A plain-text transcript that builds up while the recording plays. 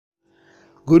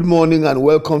Good morning and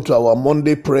welcome to our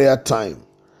Monday prayer time.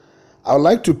 I would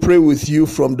like to pray with you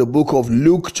from the book of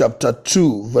Luke chapter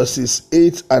 2 verses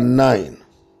 8 and 9.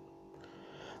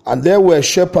 And there were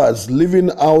shepherds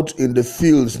living out in the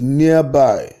fields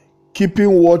nearby,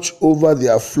 keeping watch over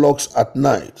their flocks at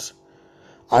night.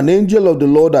 An angel of the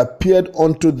Lord appeared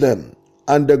unto them,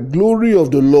 and the glory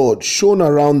of the Lord shone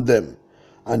around them,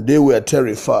 and they were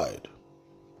terrified.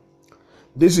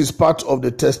 This is part of the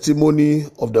testimony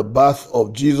of the birth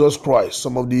of Jesus Christ,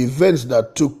 some of the events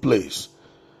that took place.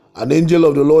 An angel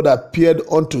of the Lord appeared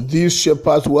unto these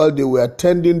shepherds while they were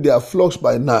tending their flocks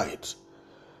by night.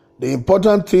 The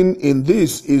important thing in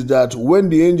this is that when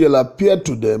the angel appeared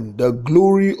to them, the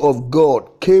glory of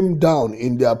God came down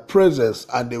in their presence,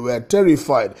 and they were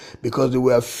terrified because they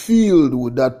were filled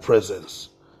with that presence.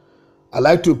 I'd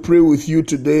like to pray with you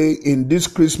today in this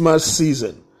Christmas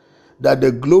season that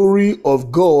the glory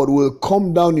of God will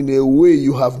come down in a way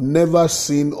you have never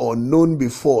seen or known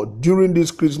before during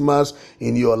this Christmas,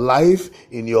 in your life,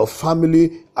 in your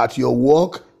family, at your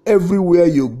work, everywhere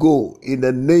you go, in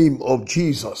the name of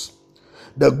Jesus.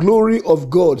 The glory of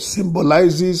God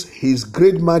symbolizes His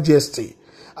great majesty.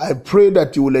 I pray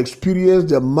that you will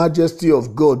experience the majesty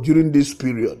of God during this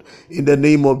period, in the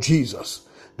name of Jesus.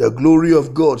 The glory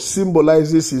of God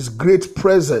symbolizes His great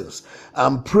presence.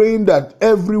 I'm praying that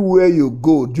everywhere you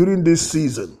go during this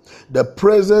season, the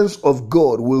presence of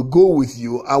God will go with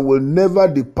you and will never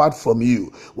depart from you.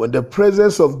 When the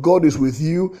presence of God is with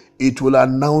you, it will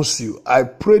announce you. I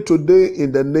pray today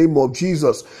in the name of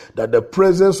Jesus that the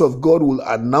presence of God will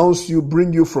announce you,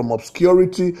 bring you from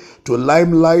obscurity to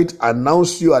limelight,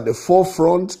 announce you at the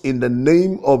forefront in the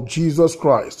name of Jesus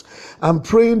Christ. I'm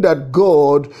praying that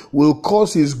God will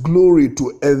cause His glory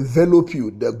to envelop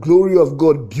you. The glory of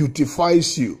God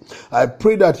beautifies you. I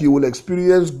pray that you will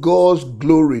experience God's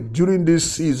glory during this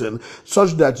season,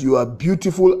 such that you are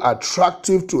beautiful,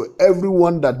 attractive to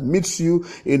everyone that meets you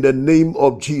in the name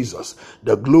of Jesus.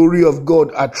 The glory of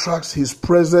God attracts His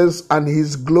presence, and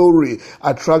His glory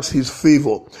attracts His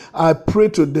favor. I pray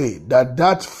today that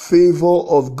that favor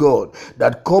of God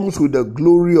that comes with the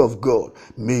glory of God,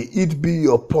 may it be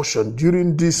your portion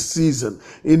during this season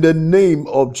in the name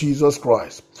of Jesus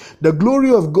Christ. The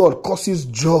glory of God causes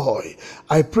joy.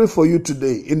 I pray for you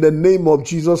today in the name of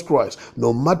Jesus Christ.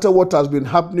 No matter what has been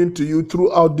happening to you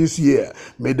throughout this year,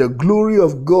 may the glory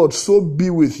of God so be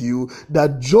with you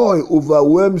that joy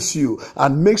overwhelms you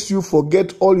and makes you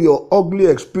forget all your ugly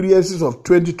experiences of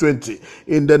 2020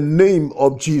 in the name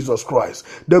of Jesus Christ.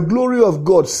 The glory of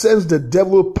God sends the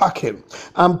devil packing.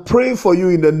 I'm praying for you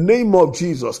in the name of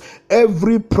Jesus.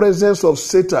 Every presence of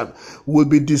Satan will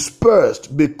be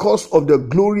dispersed because of the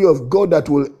glory of God that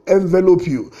will envelop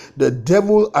you. The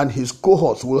devil and his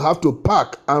cohorts will have to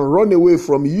pack and run away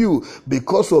from you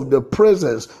because of the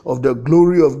presence of the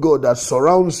glory of God that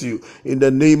surrounds you in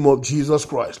the name of Jesus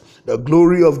Christ. The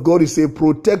glory of God is a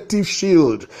protective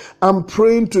shield. I'm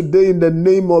praying today in the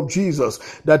name of Jesus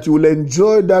that you will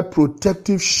enjoy that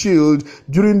protective shield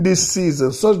during this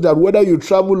season, such that whether you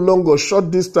travel long or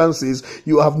short distances,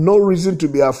 you have no reason to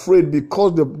be afraid,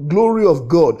 because the glory of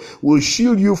God will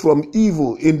shield you from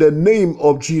evil in the name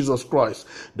of Jesus Christ.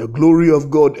 The glory of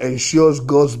God ensures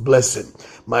God's blessing.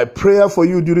 My prayer for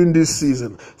you during this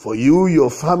season, for you, your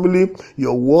family,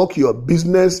 your work, your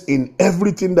business, in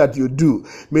everything that you do,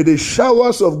 may the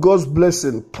showers of God's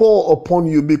blessing pour upon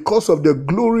you because of the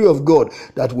glory of God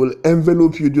that will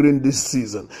envelop you during this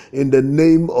season, in the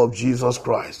name of Jesus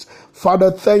Christ.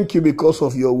 Father, thank you because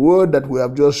of your word that we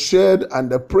have just shared and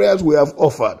the prayers we have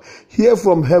offered. Hear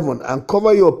from heaven and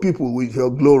cover your people with your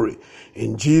glory.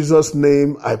 In Jesus'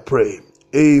 name I pray.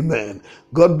 Amen.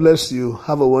 God bless you.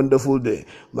 Have a wonderful day.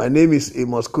 My name is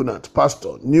Amos Kunat,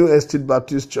 Pastor, New Estate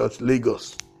Baptist Church,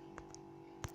 Lagos.